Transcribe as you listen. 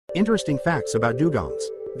Interesting facts about dugongs.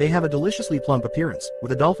 They have a deliciously plump appearance,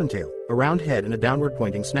 with a dolphin tail, a round head and a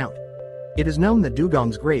downward-pointing snout. It is known that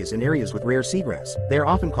dugongs graze in areas with rare seagrass. They are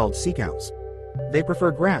often called sea cows. They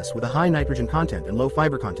prefer grass with a high nitrogen content and low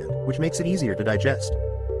fiber content, which makes it easier to digest.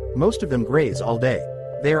 Most of them graze all day.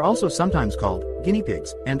 They are also sometimes called guinea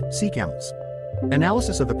pigs and sea camels.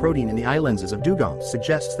 Analysis of the protein in the eye lenses of dugongs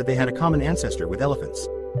suggests that they had a common ancestor with elephants.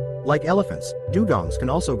 Like elephants, dugongs can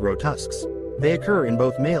also grow tusks. They occur in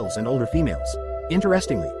both males and older females.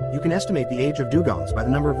 Interestingly, you can estimate the age of dugongs by the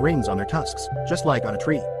number of rings on their tusks, just like on a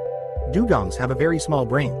tree. Dugongs have a very small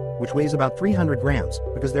brain, which weighs about 300 grams,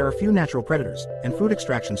 because there are few natural predators, and food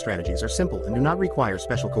extraction strategies are simple and do not require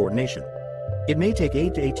special coordination. It may take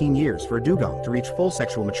 8 to 18 years for a dugong to reach full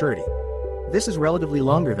sexual maturity. This is relatively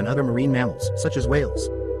longer than other marine mammals, such as whales.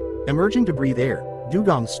 Emerging to breathe air,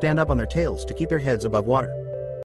 dugongs stand up on their tails to keep their heads above water.